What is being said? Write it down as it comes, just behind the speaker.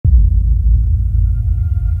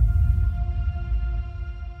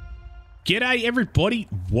G'day everybody,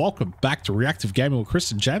 welcome back to Reactive Gaming with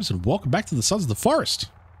Chris and James, and welcome back to the Sons of the Forest.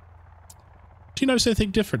 Do you notice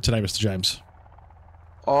anything different today, Mr. James?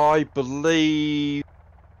 I believe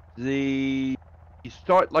the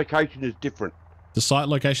site location is different. The site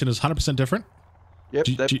location is 100% different? Yep,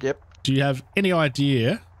 yep. Do you have any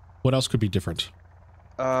idea what else could be different?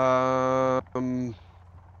 I'll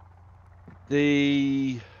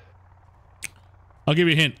give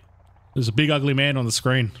you a hint. There's a big ugly man on the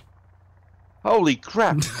screen. Holy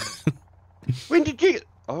crap. When did you...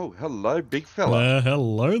 Oh, hello, big fella.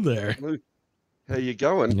 Hello there. How you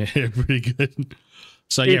going? Yeah, pretty good.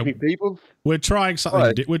 So yeah, people. we're trying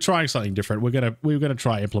something. We're trying something different. We're gonna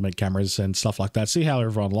try implement cameras and stuff like that. See how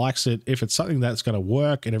everyone likes it. If it's something that's gonna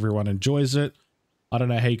work and everyone enjoys it, I don't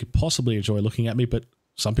know how you could possibly enjoy looking at me, but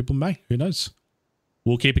some people may. Who knows?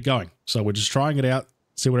 We'll keep it going. So we're just trying it out.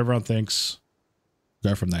 See what everyone thinks.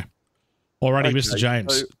 Go from there. Alrighty, okay, Mr.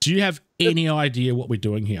 James. So, do you have any idea what we're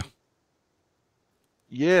doing here?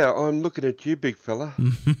 Yeah, I'm looking at you, big fella.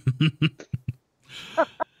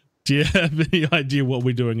 Do you have any idea what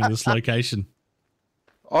we're doing in this location?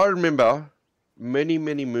 I remember many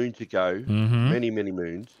moons ago, many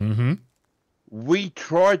moons, we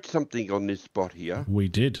tried something on this spot here. We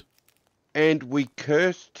did. And we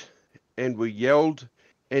cursed and we yelled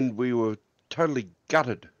and we were totally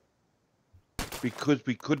gutted because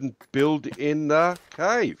we couldn't build in the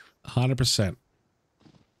cave. 100%.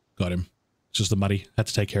 Got him. It's just the muddy. Had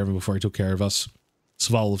to take care of him before he took care of us.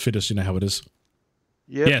 Survival of the fittest, you know how it is.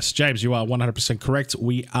 Yep. Yes, James, you are 100% correct.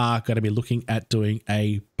 We are going to be looking at doing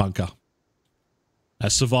a bunker. A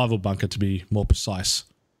survival bunker, to be more precise.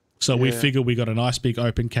 So we figure we got a nice big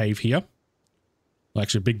open cave here.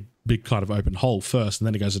 Actually, big kind of open hole first, and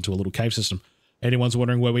then it goes into a little cave system. Anyone's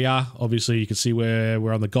wondering where we are, obviously you can see where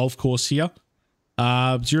we're on the golf course here.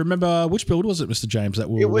 Do you remember, which build was it, Mr. James, that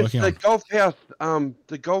we were working on? It was the golf house,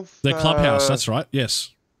 the clubhouse, that's right,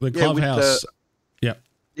 yes. The clubhouse.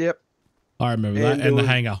 Yep. I remember that, and the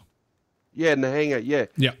hangar. Yeah, and the hangar, yeah.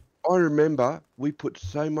 Yeah. I remember we put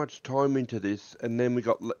so much time into this, and then we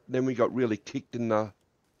got really kicked in the...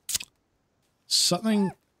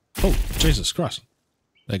 Something... Oh, Jesus Christ.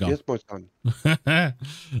 They're gone. Yes, my son.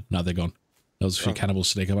 No, they're gone. There was a few cannibals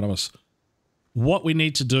sneaking up on us. What we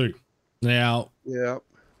need to do... Now, I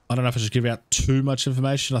don't know if I should give out too much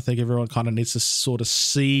information. I think everyone kind of needs to sort of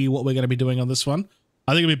see what we're going to be doing on this one.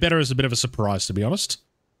 I think it'd be better as a bit of a surprise, to be honest.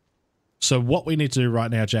 So what we need to do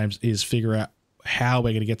right now, James, is figure out how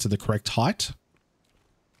we're going to get to the correct height.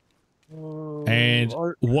 And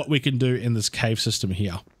what we can do in this cave system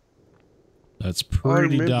here. That's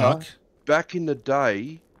pretty dark. Back in the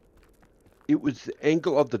day, it was the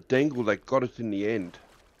angle of the dangle that got us in the end.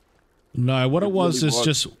 No, what it was is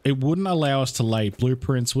just, it wouldn't allow us to lay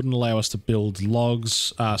blueprints, wouldn't allow us to build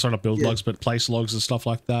logs, sorry, not build logs, but place logs and stuff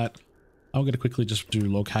like that. I'm going to quickly just do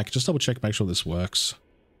log hack, just double check, make sure this works.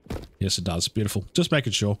 Yes, it does. Beautiful. Just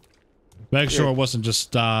making sure. Make sure it wasn't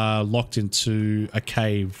just locked into a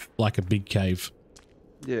cave, like a big cave.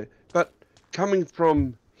 Yeah, but coming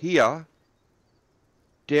from here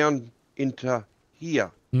down into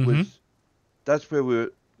here, that's where we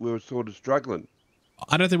were sort of struggling.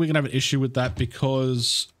 I don't think we're going to have an issue with that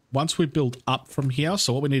because once we build up from here,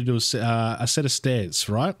 so what we need to do is a set of stairs,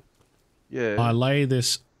 right? Yeah. I lay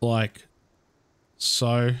this like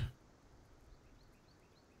so.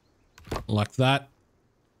 Like that.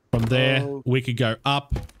 From there, we could go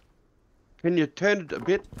up. Can you turn it a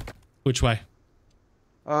bit? Which way?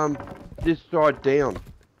 This side down.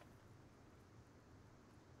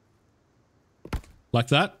 Like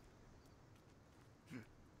that?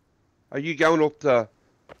 Are you going off the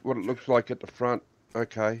what it looks like at the front?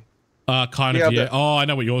 Okay. Kind of, yeah. Oh, I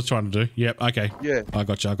know what you're trying to do. Yep, okay. Yeah. I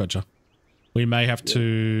gotcha. We may have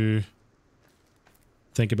to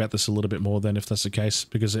think about this a little bit more then if that's the case,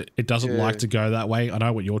 because it doesn't like to go that way. I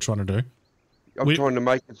know what you're trying to do. I'm trying to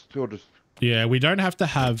make it sort of... Yeah, we don't have to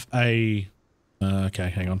have a... okay,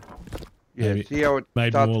 hang on. Yeah, maybe, see how it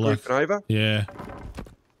starts looping over? Yeah.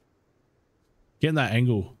 Getting that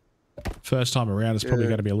angle first time around is probably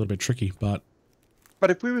going to be a little bit tricky, but... But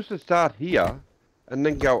if we was to start here and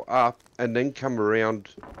then go up and then come around,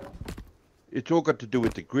 it's all got to do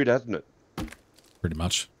with the grid, hasn't it? Pretty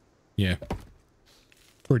much. Yeah.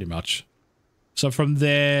 Pretty much. So from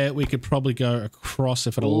there, we could probably go across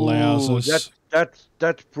if it allows us.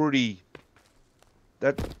 That's pretty...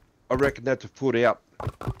 I reckon that's a foot out.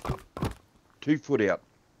 2 foot out.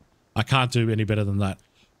 I can't do any better than that.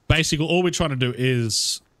 Basically, all we're trying to do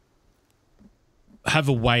is have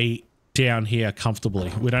a way down here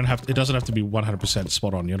comfortably. We don't have. It doesn't have to be 100%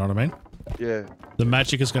 spot on. You know what I mean? Yeah. The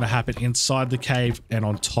magic is going to happen inside the cave and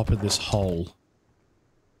on top of this hole.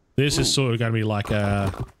 This is sort of going to be like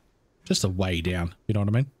just a way down. You know what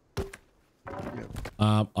I mean?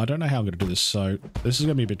 Yeah. I don't know how I'm going to do this, so this is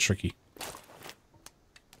going to be a bit tricky.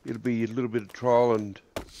 It'll be a little bit of trial and...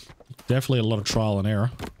 Definitely a lot of trial and error.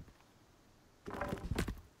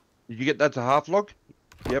 Did you get that to half log?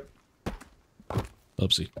 Yep.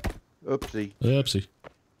 Oopsie. Oopsie. Oopsie.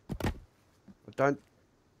 I don't...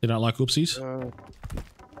 You don't like oopsies?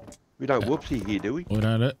 We don't whoopsie here, do we? We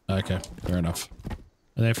don't. Okay, fair enough.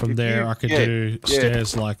 And then from there, I could do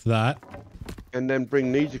stairs like that. And then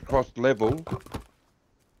bring these across level.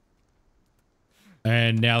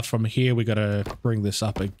 And now from here, we got to bring this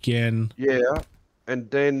up again. Yeah. And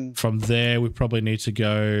then... From there, we probably need to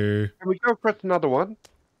go... Can we go across another one?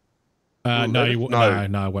 No, no,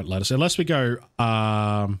 I won't let us. Unless we go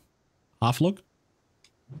half log.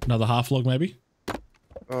 Another half log, maybe.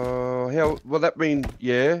 Well, that mean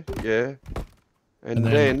yeah. And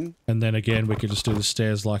then again, we could just do the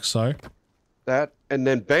stairs like so. That, and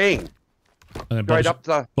then bang. And then straight up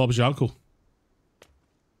the... Bob's your uncle.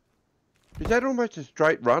 Is that almost a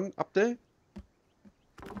straight run up there?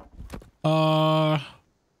 I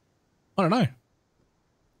don't know.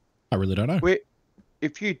 I really don't know.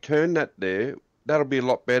 If you turn that there, that'll be a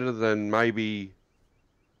lot better than maybe...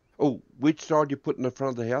 Oh, which side you put in the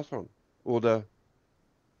front of the house on? Or the...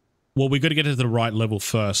 Well, we got to get to the right level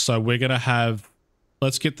first. So we're going to have...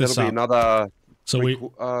 Let's get this that'll up. Be another... So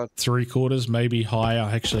 3/4, maybe higher.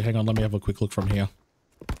 Actually, hang on. Let me have a quick look from here.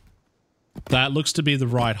 That looks to be the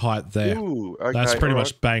right height there. Ooh, okay, that's pretty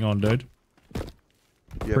much bang on, dude.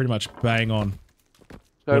 Yep. Pretty much bang on.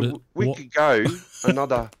 So we could go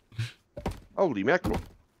another... Holy mackerel.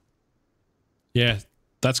 Yeah,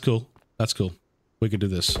 that's cool. That's cool. We could do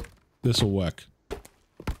this. This will work.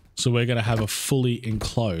 So we're going to have a fully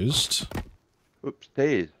enclosed... Oops,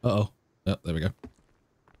 stairs. Uh-oh. Oh, there we go.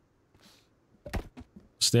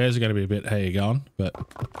 Stairs are going to be a bit, how you going, but...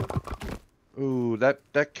 Ooh,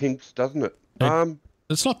 that kinks, doesn't it?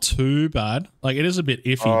 It's not too bad. Like, it is a bit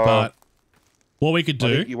iffy, but... What we could do...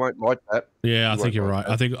 I think you won't like that. Yeah, I think you're right.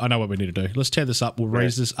 I know what we need to do. Let's tear this up. We'll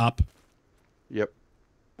raise this up. Yep.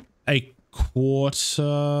 A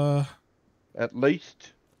quarter... At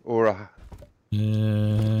least, or a...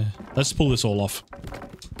 let's pull this all off.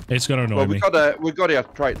 It's going to annoy me. We've got our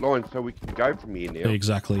straight line, so we can go from here now.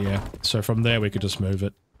 Exactly, yeah. So from there, we could just move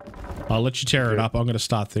it. I'll let you tear it up. I'm going to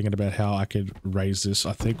start thinking about how I could raise this.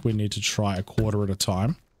 I think we need to try a quarter at a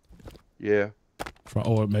time. Yeah.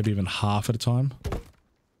 Or maybe even half at a time.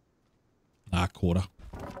 Nah, quarter.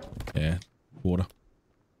 Yeah, quarter.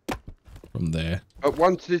 From there. But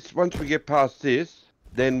once we get past this,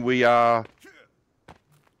 then we are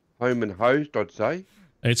home and hosed, I'd say.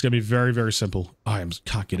 It's going to be very, very simple. I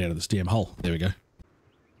can't get out of this damn hole. There we go.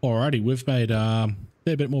 Alrighty, we've made a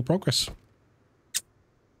bit more progress.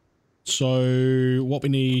 So what we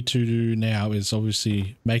need to do now is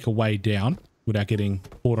obviously make a way down without getting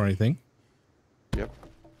caught or anything. Yep.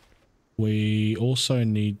 We also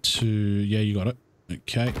need to... Yeah, you got it.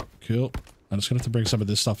 Okay, cool. I'm just going to have to bring some of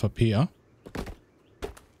this stuff up here.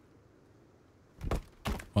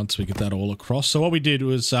 Once we get that all across. So what we did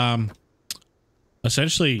was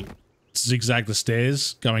essentially zigzag the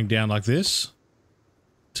stairs going down like this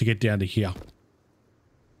to get down to here.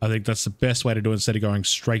 I think that's the best way to do it instead of going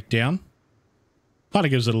straight down. Kind of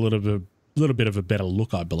gives it a little bit of a better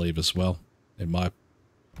look, I believe, as well. In my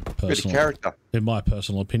personal character. In my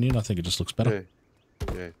personal opinion, I think it just looks better.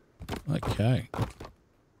 Yeah. Okay.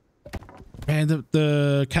 Man,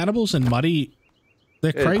 the cannibals and Muddy,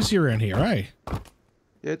 they're crazy around here, eh?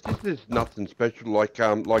 Yeah, this is nothing special like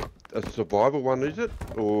a survival one, is it?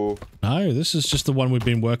 Or no, this is just the one we've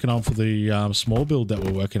been working on for the small build that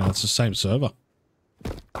we're working on. It's the same server.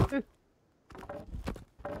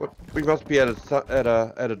 What, we must be at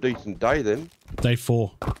a decent day then. Day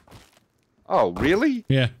 4. Oh, really?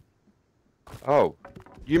 Yeah. Oh,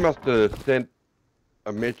 you must have sent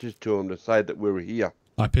a message to him to say that we were here.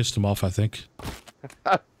 I pissed him off, I think.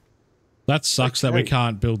 That sucks that we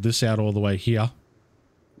can't build this out all the way here.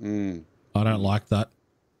 Mm. I don't like that.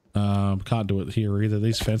 Can't do it here either.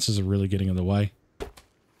 These fences are really getting in the way.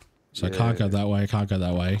 So I can't go that way. I can't go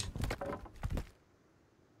that way.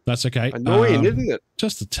 That's okay. Annoying, isn't it?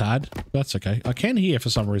 Just a tad. That's okay. I can here for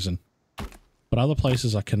some reason. But other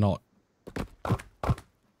places I cannot.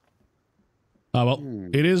 Oh, well,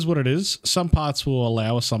 it is what it is. Some parts will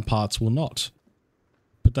allow us, some parts will not.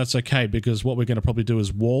 But that's okay, because what we're going to probably do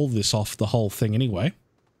is wall this off the whole thing anyway.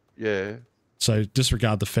 Yeah. So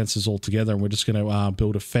disregard the fences altogether, and we're just going to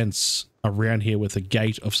build a fence around here with a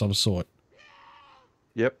gate of some sort.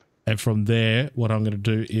 Yep. And from there, what I'm going to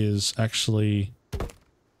do is actually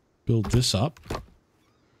build this up.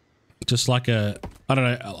 Just like a, I don't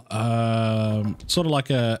know, sort of like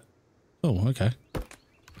a, oh, okay.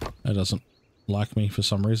 That doesn't like me for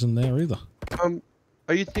some reason there either.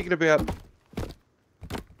 Are you thinking about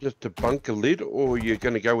just a bunker lid, or you're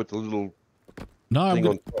going to go with the little thing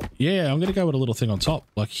on top? Yeah, I'm going to go with a little thing on top,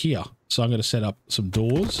 like here. So I'm going to set up some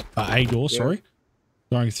doors, a door, sorry,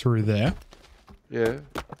 going through there. Yeah.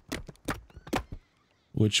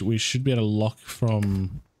 Which we should be able to lock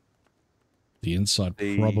from the inside,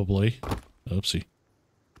 probably. Oopsie.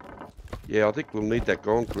 Yeah, I think we'll need that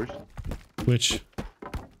gone, Chris. Which?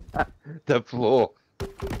 The floor.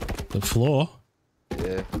 The floor?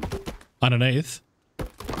 Yeah. Underneath?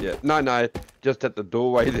 Yeah. No, just at the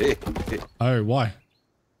doorway there. Oh, why?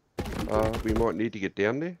 We might need to get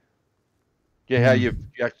down there. Yeah, how you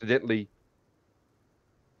accidentally...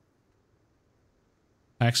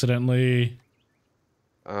 Accidentally...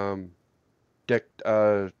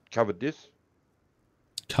 covered this.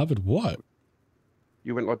 Covered what?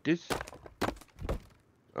 You went like this?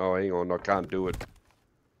 Oh, hang on, I can't do it.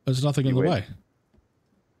 There's nothing in the way.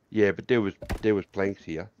 Yeah, but there was planks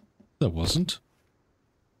here. There wasn't.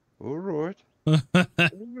 All right.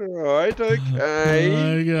 Right,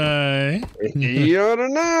 okay. Okay. You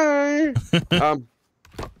don't know.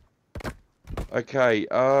 Okay,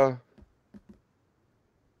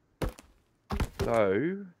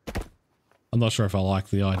 so... I'm not sure if I like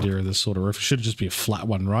the idea of this sort of roof. It should just be a flat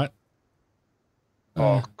one, right?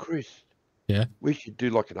 Oh, Chris. Yeah? We should do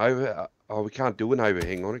like an over... Oh, we can't do an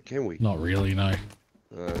overhang on it, can we? Not really, no.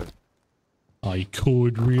 Oh, you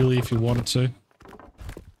could really if you wanted to.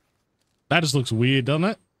 That just looks weird, doesn't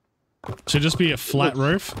it? Should just be a flat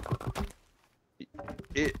roof.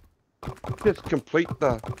 It just complete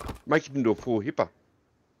make it into a 4-hipper.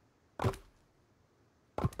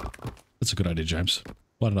 That's a good idea, James.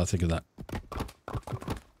 Why did I think of that?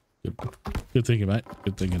 Good thinking, mate.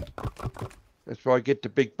 Good thinking. That's why I get the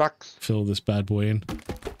big bucks. Fill this bad boy in.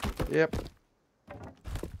 Yep.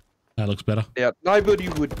 That looks better. Yeah, nobody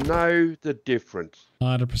would know the difference.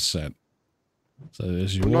 100%. So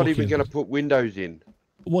as you We're not even going to put windows in.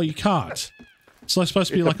 Well, you can't. It's like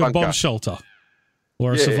supposed to be like a bomb shelter.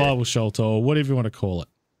 Or a survival shelter, or whatever you want to call it.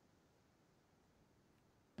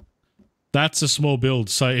 That's a small build.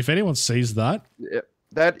 So if anyone sees that... Yeah,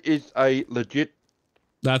 that is a legit...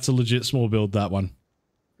 That's a legit small build, that one.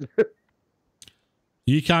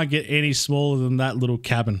 You can't get any smaller than that little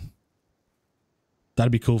cabin.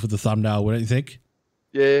 That'd be cool for the thumbnail, wouldn't you think?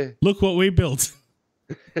 Yeah. Look what we built.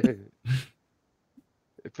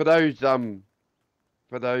 For those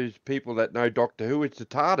people that know Doctor Who, it's the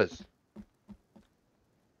TARDIS.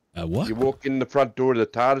 What? You walk in the front door of the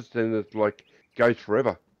TARDIS and it's like goes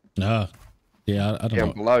forever. No. Yeah, I don't know.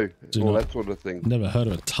 Down below, all that sort of thing. Never heard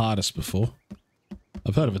of a TARDIS before.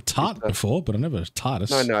 I've heard of a tart before, but I never heard of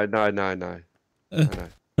TARDIS.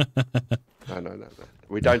 No.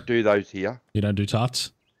 We don't do those here. You don't do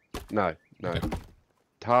tarts? No. Okay.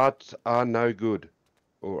 Tarts are no good.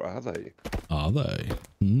 Or are they? Are they?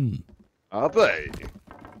 Are they?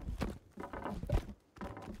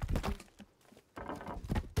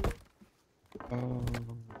 Oh,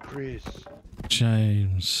 Chris.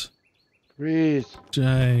 James. Chris.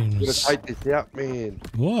 James. You gotta take this out, man.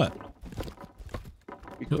 What?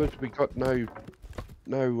 Because we got no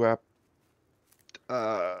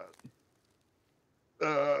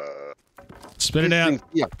spit it out.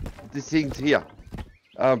 This thing's here.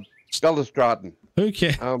 Stratton. Who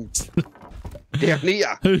cares? Down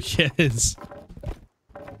here. Who cares?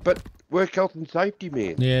 But work health and safety,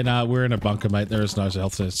 man. Yeah, no, we're in a bunker, mate. There is no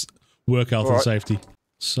work health and safety.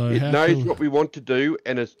 So it knows what we want to do,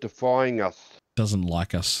 and it's defying us. Doesn't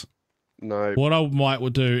like us. No. What I might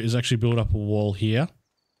do is actually build up a wall here.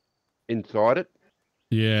 Inside it?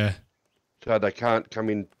 Yeah. So they can't come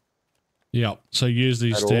in. Yeah. So use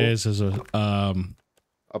these stairs as a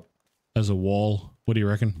wall. What do you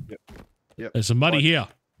reckon? Yep. There's some money here.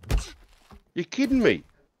 You're kidding me.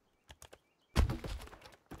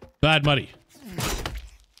 Bad money.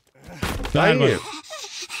 Bad money.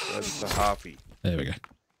 That's a halfie. There we go.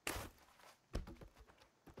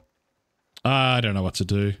 I don't know what to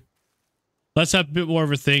do. Let's have a bit more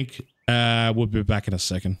of a think. We'll be back in a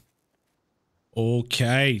second.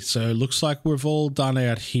 Okay, so it looks like we've all done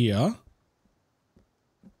out here.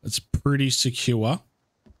 It's pretty secure.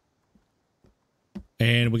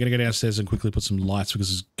 And we're going to go downstairs and quickly put some lights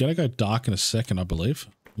because it's going to go dark in a second, I believe.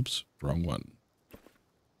 Oops, wrong one.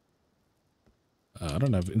 I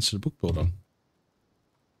don't have instant book build on.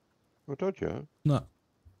 I told you. No.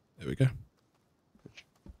 There we go.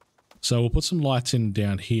 So we'll put some lights in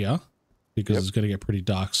down here because it's going to get pretty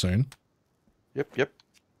dark soon. Yep.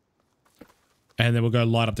 And then we'll go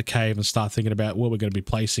light up the cave and start thinking about what we're going to be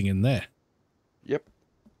placing in there. Yep.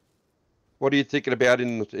 What are you thinking about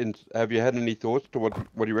have you had any thoughts to what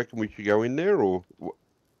do you reckon we should go in there, or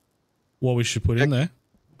what we should put in there?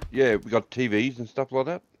 Yeah, we got TVs and stuff like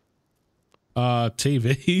that.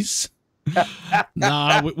 TVs?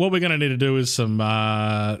 Nah, what we're going to need to do is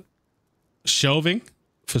some shelving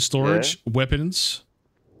for storage, weapons.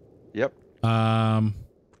 Yep.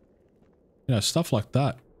 Stuff like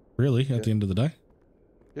that, really, at the end of the day.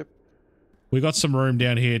 Yep. We got some room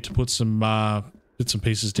down here to put some bits and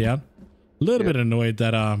pieces down. A little bit annoyed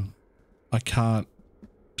that I can't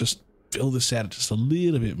just fill this out just a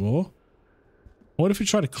little bit more. What if we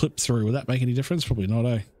try to clip through? Would that make any difference? Probably not,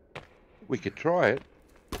 eh? We could try it.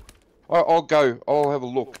 I'll go. I'll have a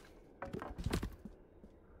look.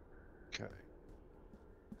 Okay.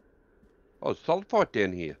 Oh, sulfite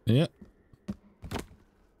down here. Yeah.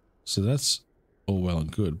 So that's all well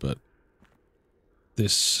and good, but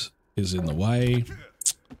this is in the way.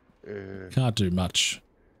 Can't do much.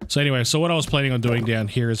 So anyway, so what I was planning on doing down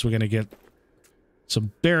here is we're going to get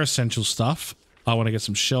some bare essential stuff. I want to get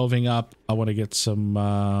some shelving up. I want to get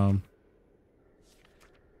some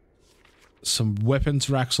weapons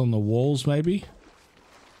racks on the walls, maybe.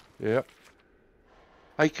 Yep.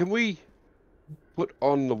 Hey, can we put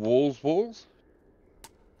on the walls?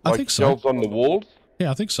 I think so. Shelves on the walls? Yeah,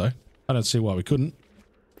 I think so. I don't see why we couldn't.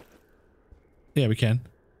 Yeah, we can.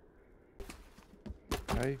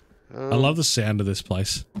 Okay. I love the sound of this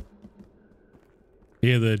place.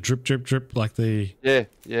 Yeah, the drip, drip, drip, like the... Yeah.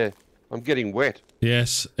 I'm getting wet.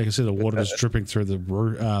 Yes, I can see the water just dripping through the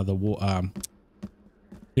roof,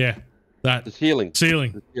 yeah, that. The ceiling.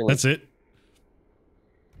 Ceiling. That's it.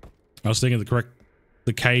 I was thinking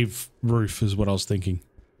the cave roof is what I was thinking.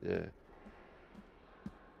 Yeah.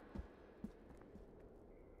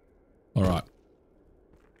 All right.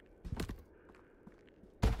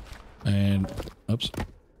 And, oops.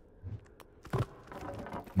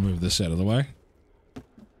 Move this out of the way.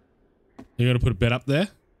 You're going to put a bed up there?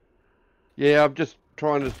 Yeah, I'm just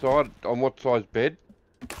trying to decide on what size bed.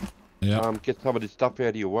 Yeah. Get some of this stuff out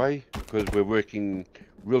of your way because we're working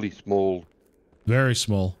really small. Very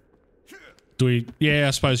small. Do we? Yeah,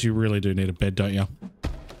 I suppose you really do need a bed, don't you?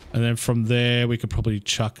 And then from there, we could probably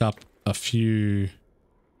chuck up a few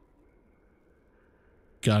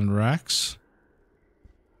gun racks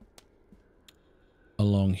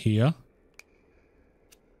along here.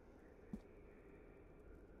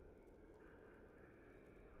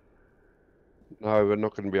 No, we're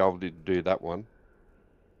not going to be able to do that one.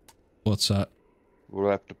 What's that? We'll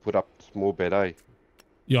have to put up a small bed, eh?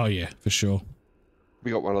 Oh, yeah, for sure. We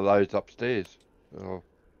got one of those upstairs. Oh,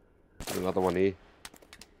 another one here.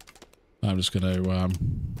 I'm just going to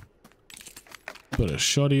put a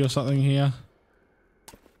shoddy or something here.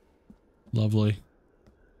 Lovely.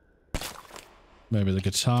 Maybe the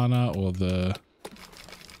katana or the...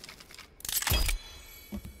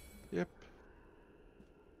 Yep.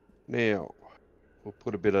 Now, we'll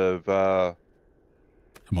put a bit of...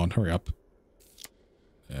 Come on, hurry up.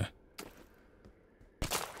 Yeah.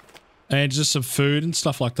 And just some food and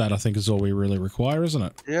stuff like that, I think, is all we really require, isn't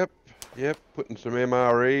it? Yep. Putting some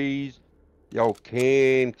MREs, the old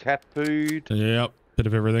canned cat food. Yep. Bit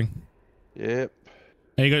of everything. Yep.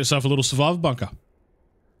 And you got yourself a little survival bunker.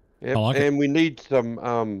 Yep. I like and it. We need some,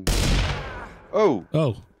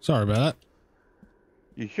 Oh, sorry about that.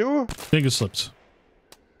 You sure? Finger slips.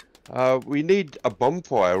 We need a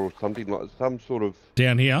bonfire or something, like some sort of...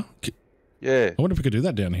 Down here? Yeah. I wonder if we could do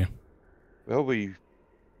that down here. Well, we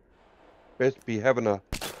best be having a...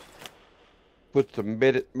 Put some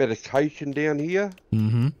medication down here.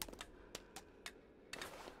 Mm-hmm.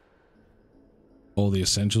 All the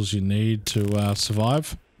essentials you need to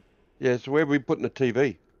survive. Yeah, so where are we putting the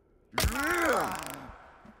TV?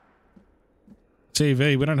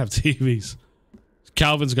 TV? We don't have TVs.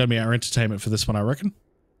 Calvin's going to be our entertainment for this one, I reckon.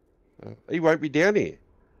 He won't be down here.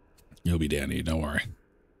 He'll be down here, don't worry.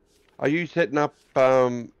 Are you setting up what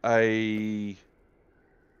do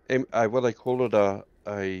they call it,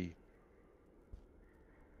 a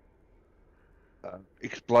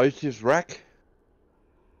explosives rack?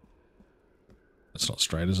 That's not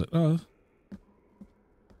straight, is it? Oh.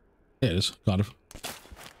 Yeah, it is, kind of.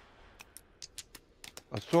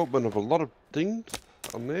 Assortment of a lot of things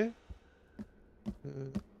on there.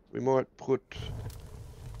 We might put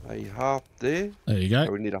a half there. There you go.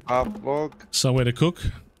 So we need a half log. Somewhere to cook.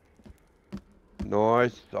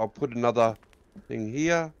 Nice. I'll put another thing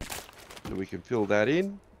here so we can fill that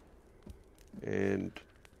in. And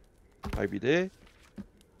maybe there.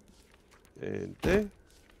 And there.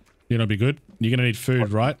 You're gonna be good. You're gonna need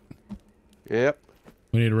food, right? Yep.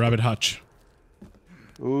 We need a rabbit hutch.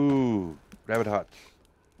 Ooh, rabbit hutch.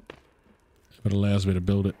 It allows me to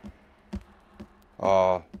build it.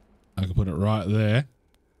 Oh. I can put it right there.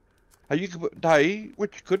 Hey, you could put, hey,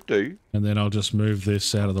 what you could do. And then I'll just move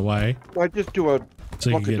this out of the way. No, just do a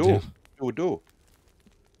So block you a can door. get down. Do a door.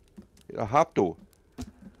 A half door.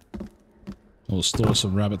 We'll store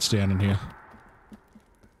some rabbits down in here.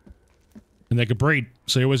 And they can breed,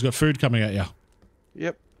 so you always got food coming at you.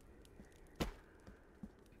 Yep.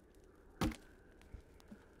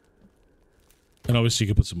 And obviously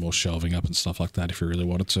you could put some more shelving up and stuff like that if you really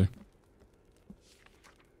wanted to.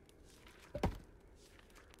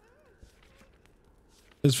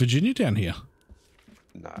 Is Virginia down here?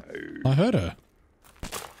 No. I heard her.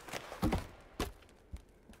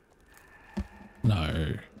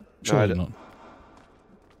 No. Surely not.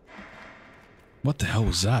 What the hell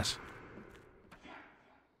was that?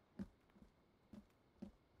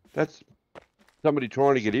 That's somebody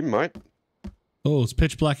trying to get in, mate. Oh, it's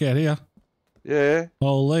pitch black out here. Yeah.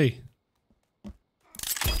 Holy.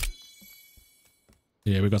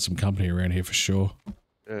 Yeah, we got some company around here for sure.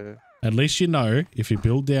 Yeah. At least you know, if you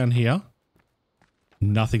build down here,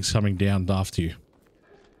 nothing's coming down after you.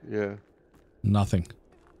 Yeah. Nothing.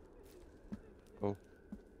 Oh.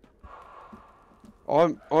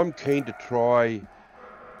 I'm keen to try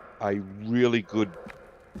a really good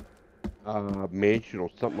mansion or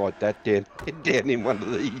something like that down in one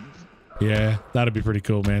of these. Yeah, that'd be pretty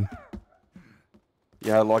cool, man.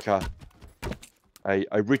 Yeah, like a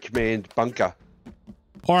rich man's bunker.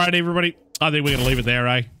 All right, everybody. I think we're going to leave it there,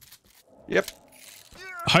 eh? Yep.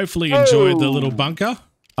 Hopefully you enjoyed the little bunker.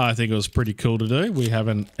 I think it was pretty cool to do. We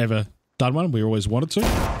haven't ever done one. We always wanted to.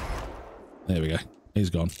 There we go. He's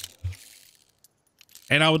gone.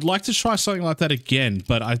 And I would like to try something like that again,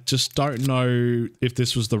 but I just don't know if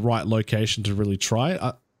this was the right location to really try it.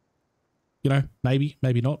 You know, maybe,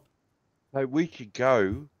 maybe not. So we should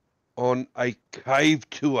go on a cave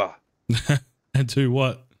tour. And do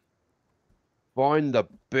what? Find the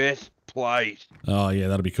best place. Oh, yeah,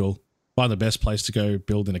 that'd be cool. Find the best place to go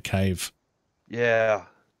build in a cave. Yeah.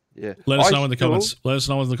 Yeah. Let us know in the comments. Let us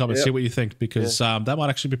know in the comments. Yep. See what you think, because that might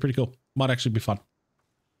actually be pretty cool. Might actually be fun.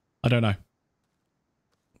 I don't know.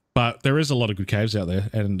 But there is a lot of good caves out there,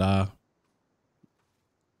 and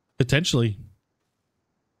potentially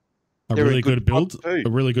a really good build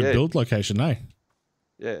location, eh?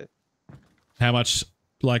 Yeah. How much,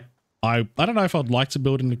 like, I don't know if I'd like to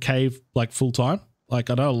build in a cave, like, full time. Like,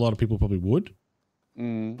 I know a lot of people probably would.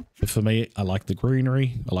 Mm. But for me, I like the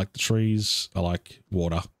greenery. I like the trees. I like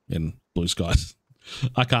water and blue skies.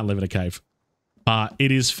 I can't live in a cave. But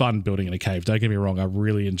it is fun building in a cave. Don't get me wrong. I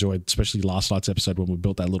really enjoyed, especially last night's episode when we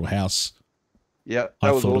built that little house. Yeah,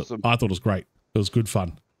 that was awesome. I thought it was great. It was good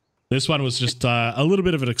fun. This one was just a little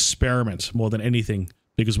bit of an experiment more than anything,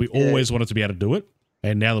 because we always wanted to be able to do it.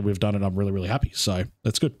 And now that we've done it, I'm really, really happy. So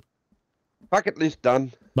that's good. Bucket list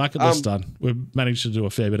done. Bucket list done. We've managed to do a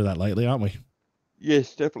fair bit of that lately, aren't we?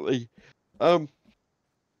 Yes, definitely. I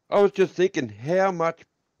was just thinking how much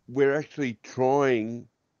we're actually trying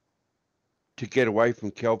to get away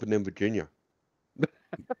from Calvin and Virginia.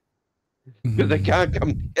 Because they can't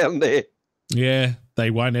come down there. Yeah,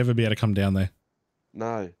 they won't ever be able to come down there.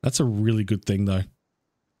 No. That's a really good thing, though.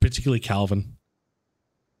 Particularly Calvin.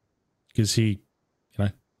 Because he, you know,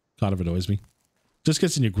 kind of annoys me. Just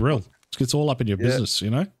gets in your grill. Just gets all up in your business,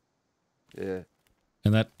 you know? Yeah.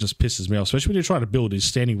 And that just pisses me off. Especially when you're trying to build, he's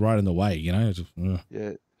standing right in the way, you know?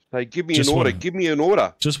 Yeah. Hey, give me an order. Give me an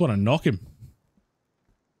order. Just want to knock him.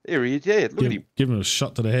 There he is. Yeah, look at him. Give him a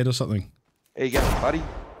shot to the head or something. There you go, buddy.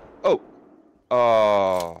 Oh.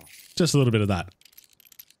 Oh. Just a little bit of that.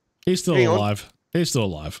 He's still alive. He's still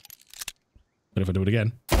alive. But if I do it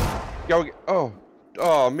again. Go again. Oh.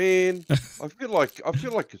 Oh, man. I feel like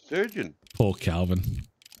a surgeon. Poor Calvin.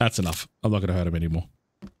 That's enough. I'm not going to hurt him anymore.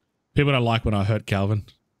 People don't like when I hurt Calvin.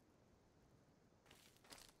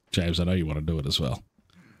 James, I know you want to do it as well.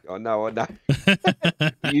 I know.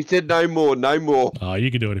 You said no more, no more. Oh, you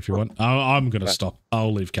can do it if you want. I'm going to stop.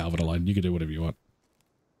 I'll leave Calvin alone. You can do whatever you want.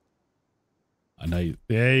 I know you.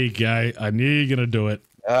 There you go. I knew you were going to do it.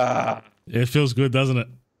 It feels good, doesn't it?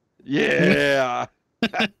 Yeah.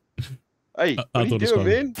 Hey, what are you doing,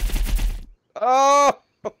 man? Oh.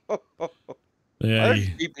 Yeah.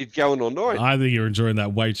 I keep it going all night. I think you're enjoying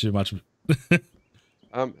that way too much.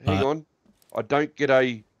 Hang on. I don't get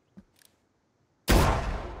a...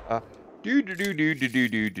 Did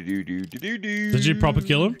you proper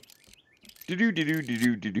kill him?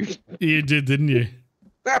 You did, didn't you?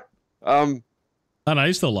 Oh no,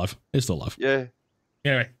 he's still alive. He's still alive. Yeah.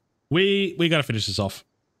 Anyway, we got to finish this off.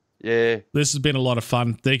 Yeah. This has been a lot of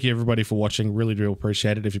fun. Thank you, everybody, for watching. Really do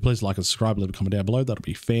appreciate it. If you please like and subscribe, leave a comment down below. That'll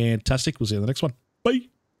be fantastic. We'll see you in the next one. Bye.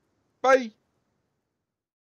 Bye.